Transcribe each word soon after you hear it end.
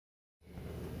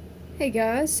Hey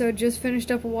guys, so just finished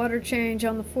up a water change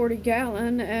on the 40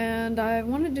 gallon and I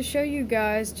wanted to show you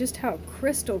guys just how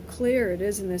crystal clear it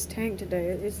is in this tank today.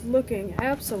 It's looking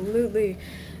absolutely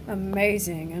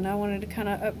amazing and I wanted to kind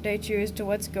of update you as to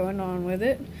what's going on with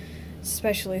it,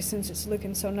 especially since it's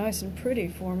looking so nice and pretty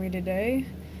for me today.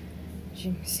 As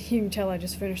you can tell, I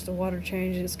just finished the water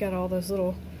change and it's got all those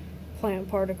little plant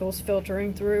particles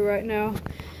filtering through right now.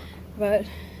 But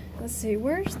let's see,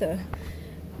 where's the...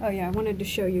 Oh yeah, I wanted to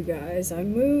show you guys. I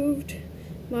moved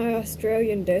my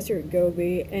Australian desert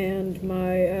goby and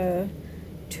my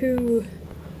two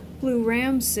blue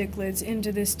ram cichlids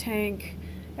into this tank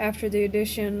after the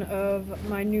addition of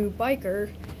my new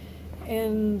biker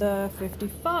in the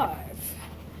 55.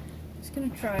 Just gonna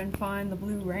try and find the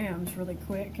blue rams really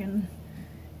quick and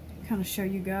kind of show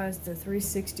you guys the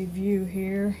 360 view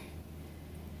here.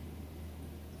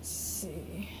 Let's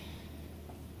see.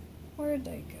 Where'd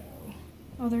they go?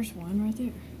 Oh, there's one right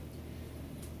there.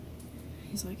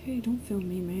 He's like, hey, don't film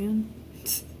me, man.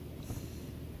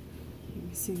 You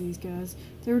can see these guys.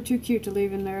 They were too cute to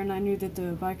leave in there, and I knew that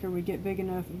the biker would get big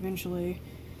enough eventually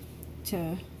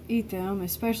to eat them,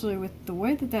 especially with the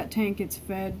way that tank gets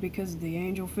fed because of the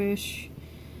angelfish.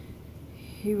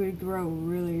 He would grow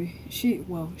really...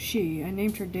 I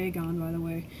named her Dagon, by the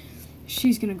way.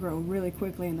 She's going to grow really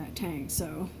quickly in that tank,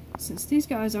 so since these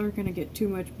guys aren't going to get too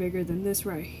much bigger than this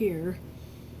right here,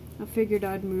 I figured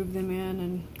I'd move them in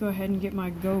and go ahead and get my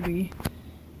goby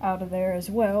out of there as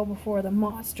well before the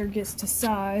monster gets to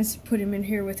size. Put him in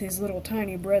here with his little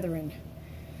tiny brethren.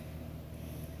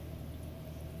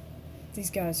 These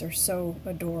guys are so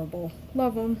adorable.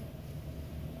 Love them.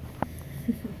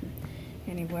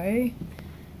 Anyway,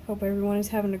 hope everyone is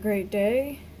having a great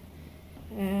day,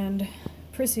 and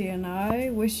Prissy and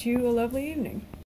I wish you a lovely evening.